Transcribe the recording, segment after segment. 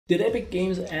Did Epic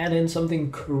Games add in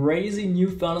something crazy, new,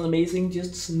 fun, and amazing,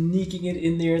 just sneaking it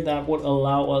in there that would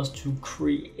allow us to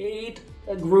create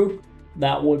a group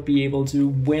that would be able to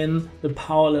win the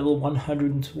power level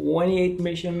 128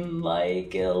 mission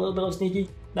like a little bit of sneaky?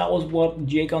 That was what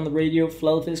Jake on the radio,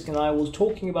 Flufffisk, and I was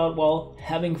talking about while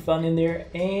having fun in there,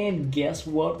 and guess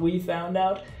what we found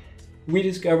out? We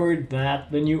discovered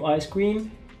that the new ice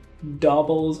cream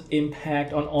doubles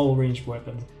impact on all ranged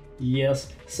weapons.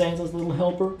 Yes, Santa's little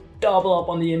helper, double up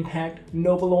on the impact.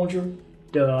 Noble launcher,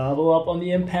 double up on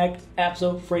the impact.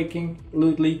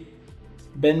 Abso-freaking-lutely.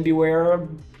 Ben beware.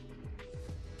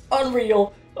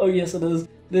 Unreal. Oh yes it is.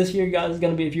 This here, guys, is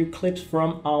gonna be a few clips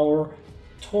from our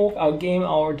talk, our game,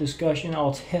 our discussion,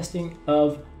 our testing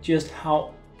of just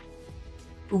how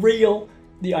real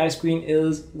the ice queen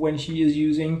is when she is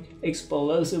using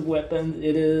explosive weapons.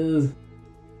 It is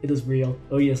real.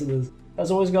 Oh yes it is. As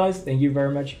always, guys, thank you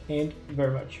very much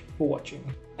for watching.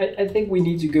 I think we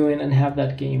need to go in and have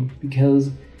that game,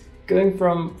 because going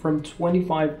from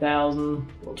 25,000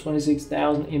 or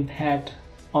 26,000 impact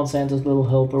on Santa's little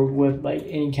helper with like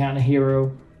any kind of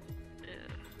hero,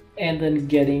 and then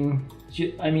getting,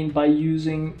 I mean, by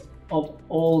using of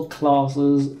all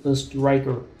classes a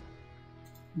striker,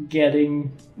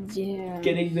 getting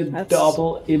the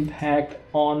double impact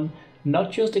on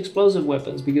not just explosive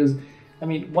weapons, because I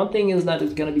mean, one thing is that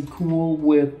it's gonna be cool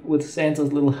with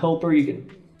Santa's little helper. You can,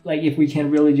 like, if we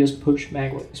can really just push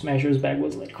smashers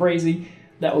backwards like crazy,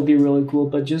 that would be really cool.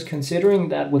 But just considering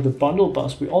that with the bundle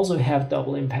bus, we also have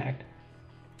double impact.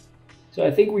 So I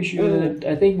think we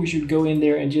should go in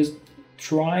there and just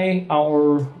try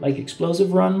our like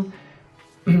explosive run,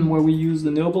 where we use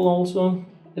the noble also.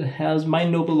 It has, my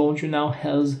noble launcher now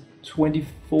has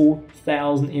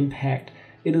 24,000 impact.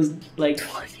 It is like,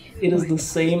 it is the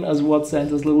same as what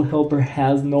Santa's little helper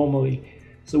has normally.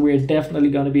 So we're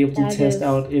definitely going to be able to test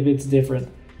out if it's different.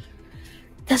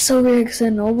 That's so weird, because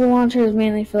a noble launcher is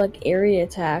mainly for like area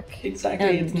attack.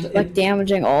 Exactly. And like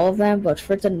damaging all of them, but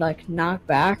for it to like knock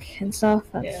back and stuff.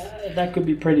 Yeah, that could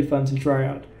be pretty fun to try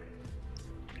out.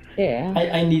 Yeah.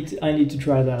 I need to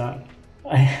try that out.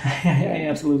 I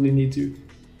absolutely need to.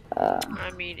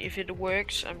 I mean, if it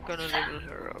works, I'm gonna level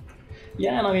her up.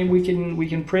 Yeah, and I mean we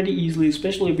can pretty easily,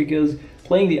 especially because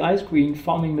playing the ice queen,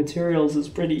 farming materials is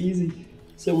pretty easy.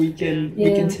 So we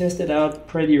can test it out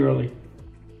pretty early.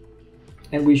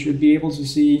 And we should be able to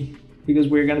see, because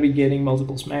we're gonna be getting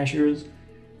multiple smashers,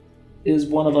 is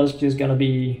one of us just gonna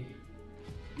be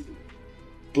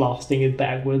blasting it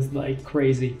backwards like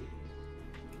crazy.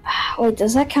 Wait,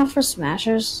 does that count for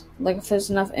smashers? Like, if there's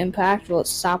enough impact, will it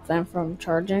stop them from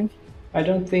charging? I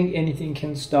don't think anything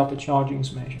can stop a charging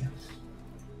smasher.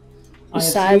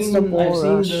 Besides the bull rush.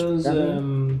 I've seen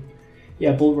those,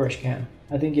 yeah, bull rush can.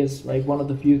 I think it's like one of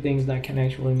the few things that can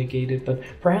actually negate it, but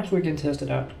perhaps we can test it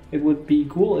out. It would be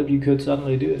cool if you could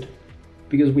suddenly do it,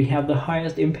 because we have the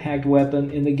highest impact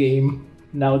weapon in the game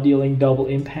now dealing double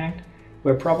impact.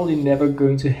 We're probably never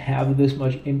going to have this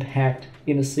much impact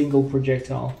in a single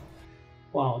projectile.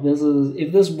 Wow, this is,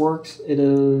 if this works, it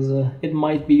is, it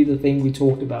might be the thing we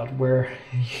talked about, where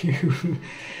you,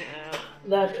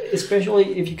 that,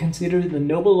 especially if you consider the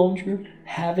noble launcher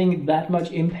having that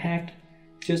much impact,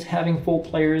 just having 4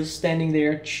 players standing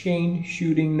there chain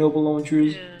shooting noble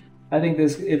launchers. I think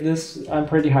this, I'm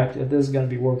pretty hyped. If this is gonna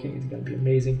be working, it's gonna be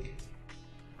amazing.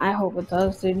 I hope it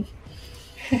does, dude.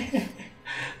 that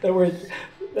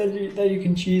you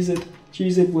can cheese it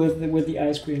with the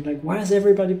ice cream. Like, why is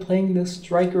everybody playing this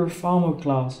striker farmer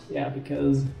class? Yeah,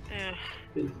 because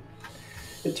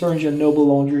it turns your noble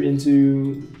launcher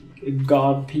into a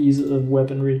god piece of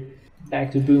weaponry. Back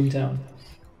to Boomtown.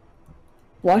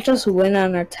 Watch us win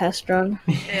on our test run.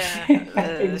 Yeah,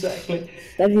 exactly.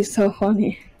 That'd be so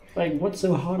funny. Like, what's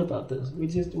so hard about this? We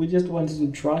just wanted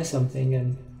to try something,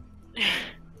 and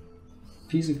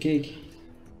piece of cake.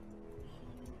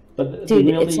 But dude,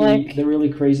 the really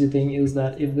crazy thing is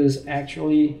that if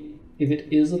it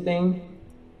is a thing,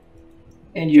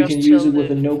 and you can use it with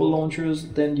the noble launchers,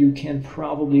 then you can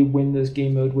probably win this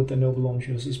game mode with the noble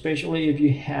launchers, especially if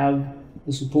you have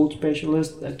a support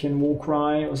specialist that can war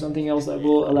cry or something else that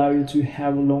will allow you to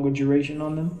have a longer duration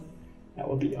on them. That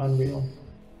would be unreal.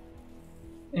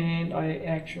 And I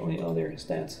actually, oh, there,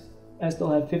 stats. I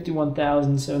still have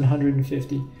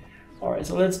 51,750. Alright,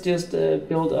 so let's just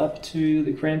build up to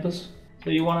the Krampus.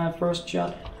 So you want to have first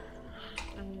shot?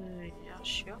 Yeah,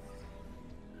 sure.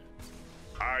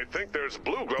 I think there's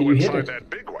blue glow inside that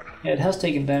big one. Yeah, it has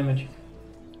taken damage.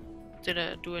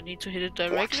 Do I need to hit it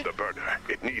directly? Watch the burner.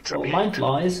 It needs a well, mine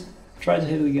flies. Try to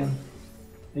hit it again.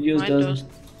 It just doesn't.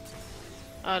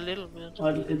 A little bit. Oh,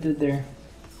 it did there.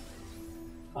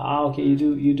 Ah, okay, you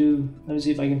do. Let me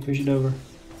see if I can push it over.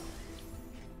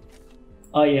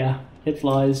 Oh yeah, it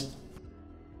flies.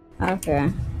 Okay.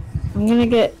 I'm gonna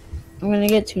get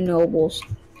 2 nobles.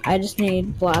 I just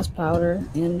need blast powder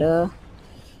and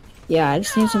yeah, I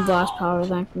just need some blast powder,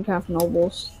 then I can craft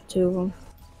nobles, 2 of them.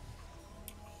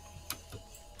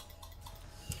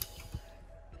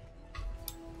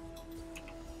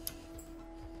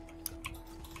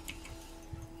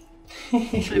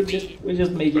 we're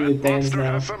just making it dance Monster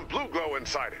now. has some blue glow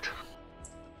inside it.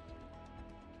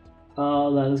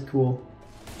 Oh, that is cool.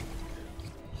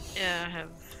 Yeah, I have.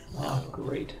 Oh,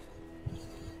 great.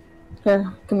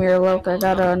 Here, come here, Loke. I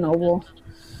got a noble.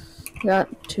 Got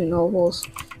 2 nobles.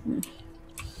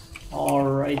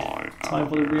 Alright, time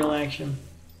for the real action.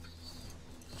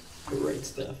 Great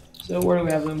stuff. So where do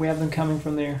we have them? We have them coming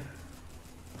from there.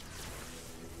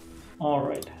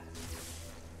 Alright.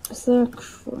 Is there a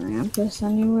Krampus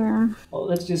anywhere? Well,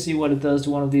 let's just see what it does to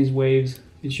one of these waves.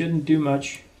 It shouldn't do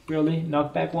much, really,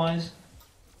 knockback wise.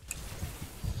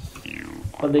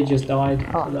 But they just died,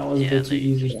 so that was a bit too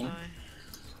easy.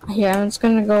 Yeah, I'm just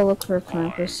gonna go look for a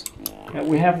Krampus. Yeah,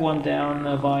 we have one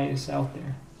down by south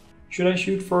there. Should I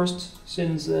shoot first,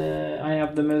 since I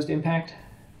have the most impact?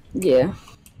 Yeah.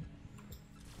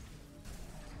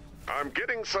 I'm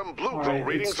getting some blue glow Alright, it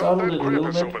readings on that startled it a little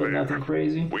Krampus bit, over but there. nothing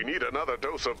crazy. We need another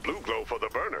dose of blue glow for the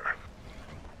burner.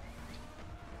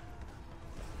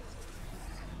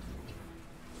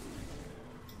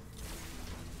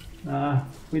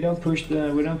 We don't push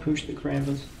the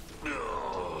Krampus.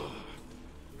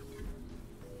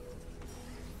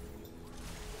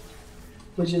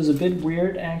 Which is a bit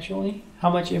weird, actually. How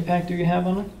much impact do you have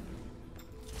on it?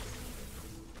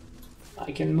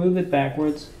 I can move it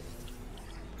backwards.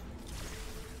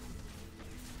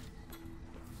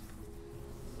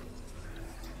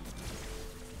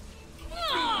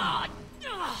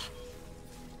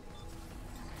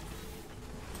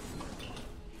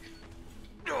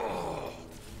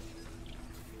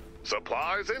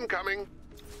 Supplies incoming.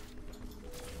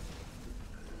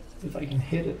 If I can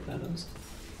hit it, that is.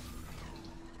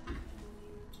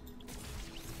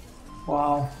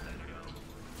 Wow.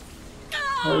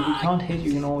 Well, if you can't hit,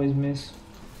 you can always miss.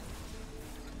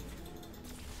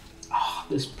 Ah,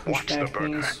 this Watch the pushback thing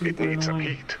burner. is It super needs some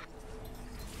annoying. heat.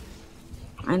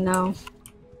 I know.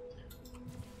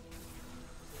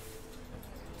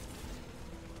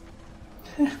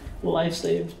 Life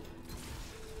saved.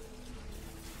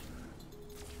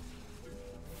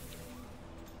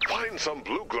 Find some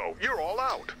blue glow. You're all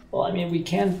out. Well, I mean, we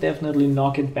can definitely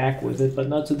knock it back with it, but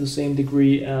not to the same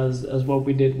degree as what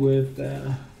we did with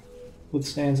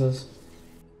stanzas.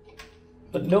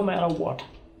 But no matter what,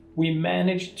 we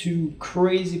managed to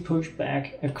crazy push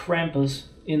back a Krampus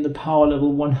in the power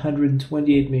level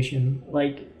 128 mission.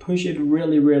 Like, push it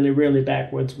really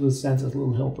backwards with Santa's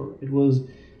little helper. It was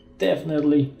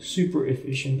definitely super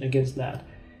efficient against that.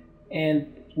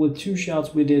 And with 2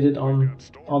 shots we did it on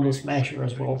the Smasher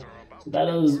as well. So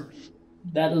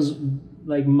that is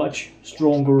like much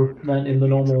stronger than in the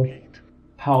normal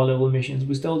power level missions.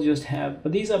 We still just have,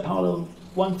 but these are power level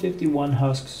 151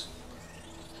 husks.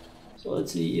 So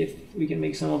let's see if we can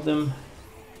make some of them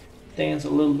dance a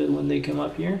little bit when they come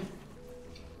up here.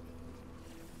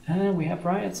 And we have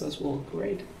riots as well,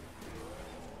 great.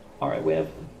 Alright, we have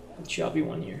a choppy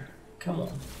one here. Come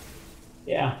on.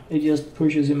 Yeah, it just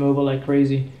pushes him over like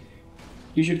crazy.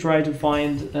 You should try to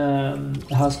find a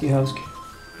husky husk.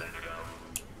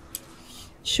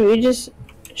 Should we just,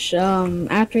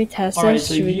 after we test Alright, this,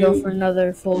 so should we go for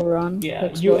another full run? Yeah,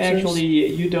 with you explosives? actually,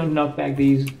 you don't knock back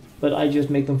these, but I just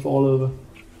make them fall over.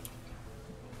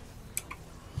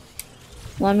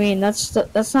 Well, I mean, that's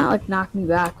not like knocking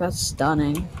back, that's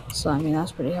stunning. So, I mean,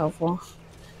 that's pretty helpful.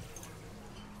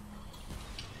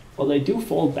 Well, they do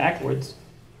fall backwards.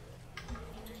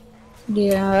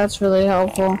 Yeah, that's really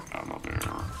helpful.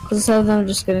 Because instead of them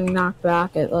just getting knocked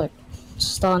back, it like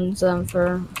stuns them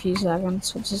for a few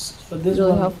seconds, which is But this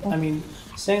really one, helpful. I mean,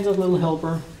 Santa's little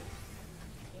helper,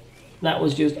 that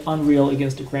was just unreal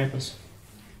against the Krampus.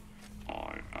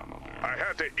 I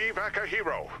had to evac a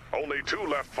hero. Only 2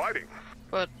 left fighting.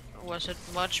 But was it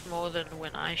much more than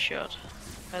when I shot?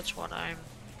 That's what I'm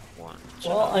want.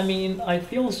 Well, I mean, I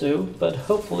feel so, but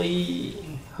hopefully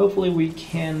we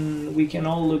can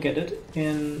all look at it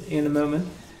in a moment,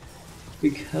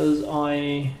 because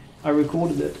I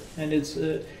recorded it, and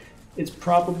it's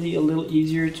probably a little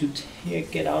easier to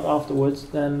take it out afterwards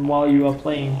than while you are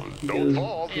playing, Don't because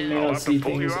fall. you may I'll not have see to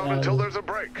pull you things out until there's a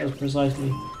break. as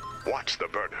precisely. Watch the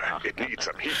burner. It needs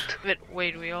some heat.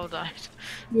 Wait, we all died.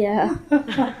 Yeah.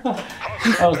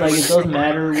 I was like, it doesn't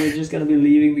matter. We're just gonna be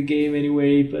leaving the game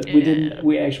anyway. But we didn't.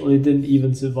 We actually didn't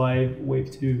even survive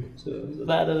wave 2. So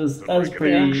that is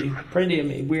pretty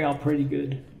amazing. We are pretty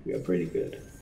good. We are pretty good.